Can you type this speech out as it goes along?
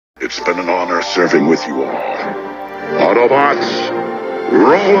It's been an honor serving with you all. Autobots,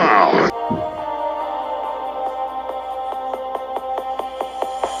 roll out!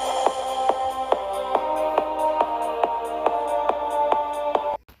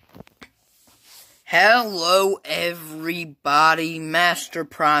 Hello everybody, Master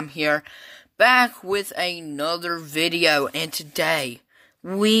Prime here, back with another video, and today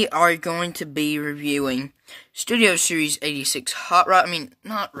we are going to be reviewing Studio Series 86 Hot Rod,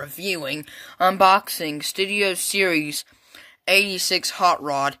 not reviewing, unboxing Studio Series 86 Hot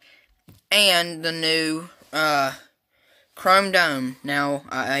Rod and the new cromedome. Now,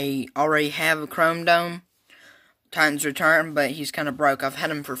 I already have a cromedome, Titan's Return, but he's kind of broke. I've had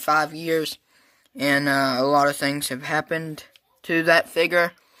him for 5 years. And a lot of things have happened to that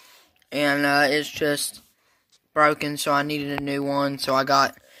figure. And it's just broken, so I needed a new one, so I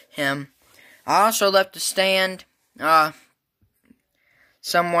got him. I also left the stand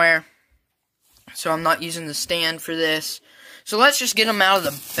somewhere, so I'm not using the stand for this. So let's just get him out of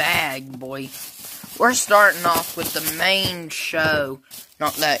the bag, boy. We're starting off with the main show.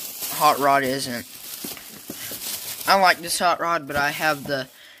 Not that Hot Rod isn't. I like this Hot Rod, but I have the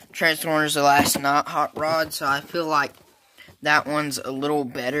Transformers The Last Night Hot Rod, so I feel like that one's a little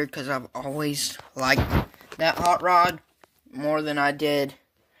better because I've always liked that Hot Rod more than I did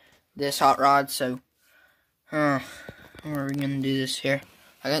this Hot Rod. So, how are we gonna do this here?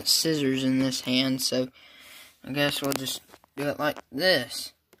 I got scissors in this hand, so I guess we'll just do it like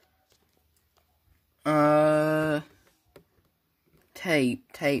this.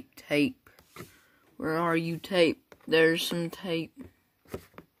 Tape. Where are you, tape? There's some tape.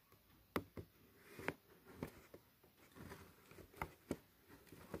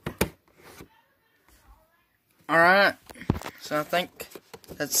 Alright, so I think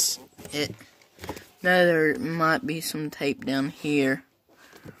that's it. Now there might be some tape down here,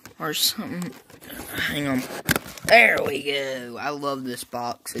 or something. Hang on. There we go. I love this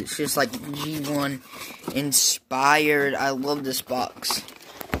box. It's just like G1 inspired. I love this box.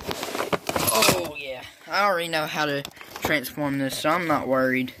 Oh yeah, I already know how to transform this, so I'm not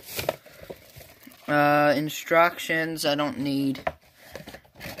worried. Instructions I don't need.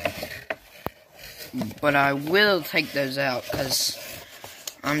 But I will take those out, because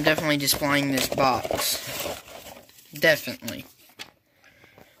I'm definitely displaying this box. Definitely.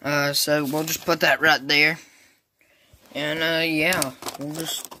 So we'll just put that right there. And, yeah, we'll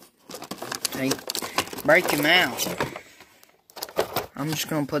just break him out. I'm just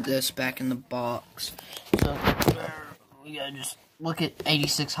going to put this back in the box. So, we gotta just look at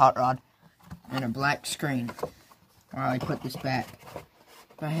 86 Hot Rod and a black screen. While I put this back.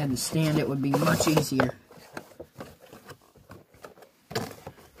 If I had the stand, it would be much easier.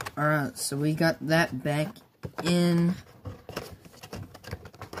 Alright, so we got that back in.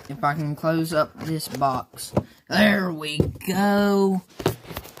 If I can close up this box. There we go.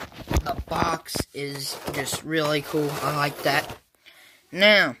 The box is just really cool. I like that.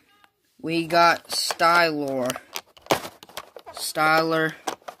 Now, we got Stylor.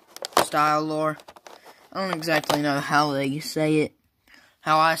 I don't exactly know how they say it.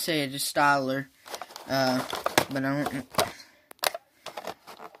 How I say it is Styler, but I don't.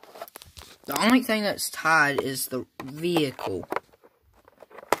 The only thing that's tied is the vehicle.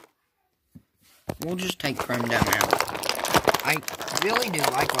 We'll just take cromedome out. I really do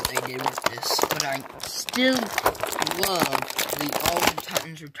like what they did with this, but I still love the old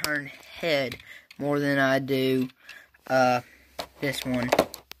Titan's Return head more than I do this one.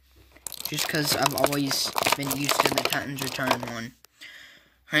 Just because I've always been used to the Titan's Return one.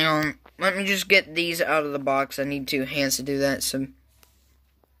 Hang on, let me just get these out of the box. I need 2 hands to do that, so.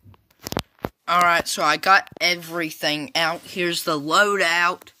 Alright, so I got everything out. Here's the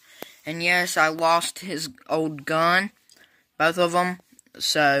loadout. And yes, I lost his old gun. Both of them.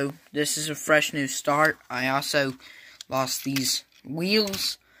 So, this is a fresh new start. I also lost these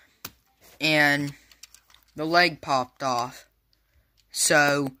wheels. And the leg popped off.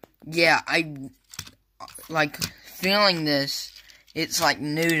 So, yeah, I like feeling this. It's like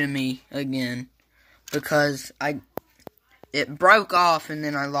new to me again, because it broke off and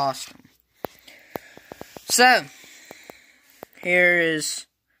then I lost them. So, here is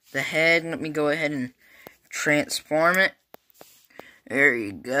the head. Let me go ahead and transform it. There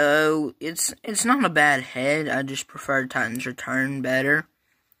you go. It's not a bad head. I just prefer Titan's Return better.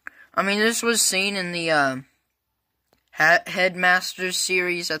 This was seen in the Headmasters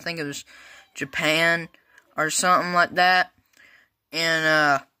series. I think it was Japan or something like that.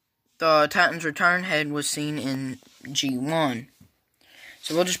 And, the Titan's Return head was seen in G1.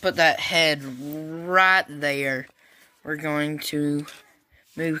 So we'll just put that head right there. We're going to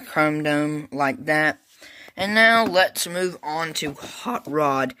move cromedome like that. And now let's move on to hot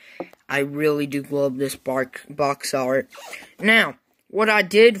rod. I really do love this box art. Now, what I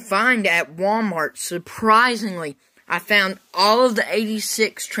did find at Walmart, surprisingly, I found all of the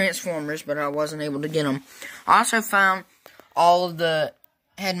 86 Transformers, but I wasn't able to get them. I also found all of the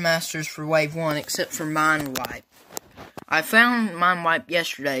Headmasters for Wave 1, except for Mind Wipe. I found Mind Wipe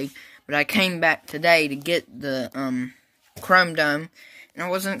yesterday, but I came back today to get the cromedome, and I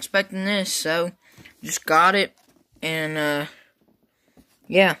wasn't expecting this, so just got it, and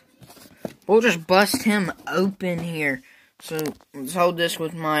yeah. We'll just bust him open here. So, let's hold this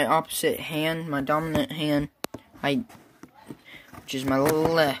with my opposite hand, my dominant hand, which is my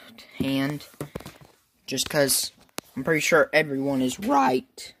left hand, just because I'm pretty sure everyone is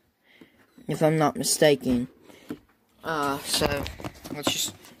right, if I'm not mistaken. So, let's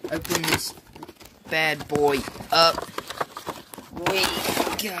just open this bad boy up. We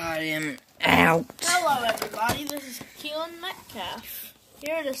got him out. Hello everybody, this is Keelan Metcalf,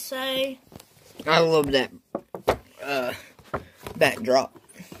 here to say... I love that, backdrop.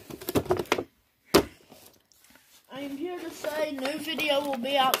 I'm here to say new video will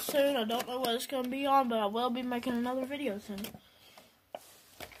be out soon. I don't know what it's going to be on, but I will be making another video soon.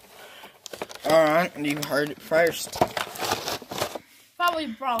 Alright, you heard it first. Probably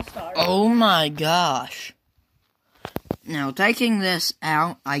Brawl Stars. Oh my gosh. Now, taking this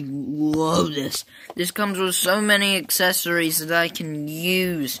out, I love this. This comes with so many accessories that I can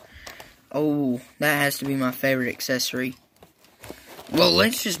use. Oh, that has to be my favorite accessory. Well,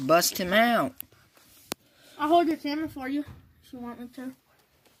 let's just bust him out. I'll hold your camera for you, if you want me to.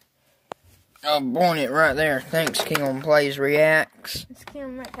 I'll point it right there. Thanks, King on Plays Reacts. It's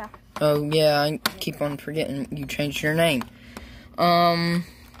Keelan Metcalf. Oh, yeah, I keep on forgetting you changed your name. We're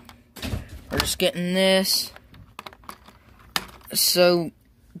just getting this. So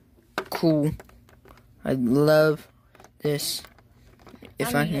cool. I love this.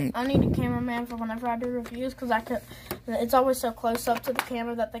 I need a cameraman for whenever I do reviews, because it's always so close up to the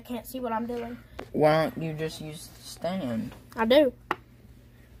camera that they can't see what I'm doing. Why don't you just use the stand? I do,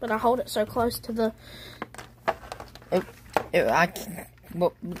 but I hold it so close to the... But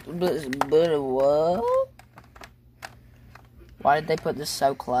what? Why did they put this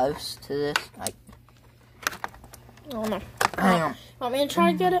so close to this? I don't know. Hang on. Want me to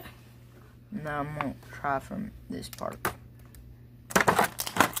try to get it? No, I'm gonna try from this part.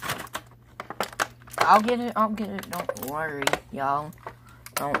 I'll get it. Don't worry, y'all.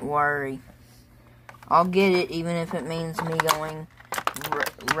 Don't worry. I'll get it, even if it means me going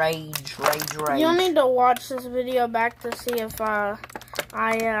rage. You'll need to watch this video back to see if I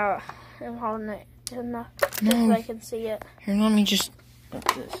am holding it enough so they can see it. Here, let me just put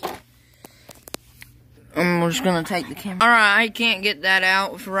this. I'm just gonna take the camera. Alright, I can't get that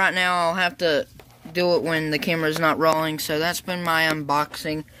out for right now. I'll have to do it when the camera's not rolling. So that's been my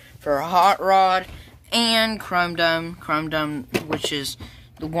unboxing for Hot Rod and cromedome. Cromedome, which is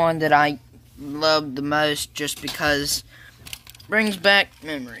the one that I love the most just because it brings back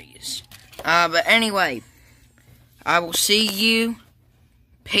memories. But anyway, I will see you.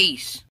 Peace.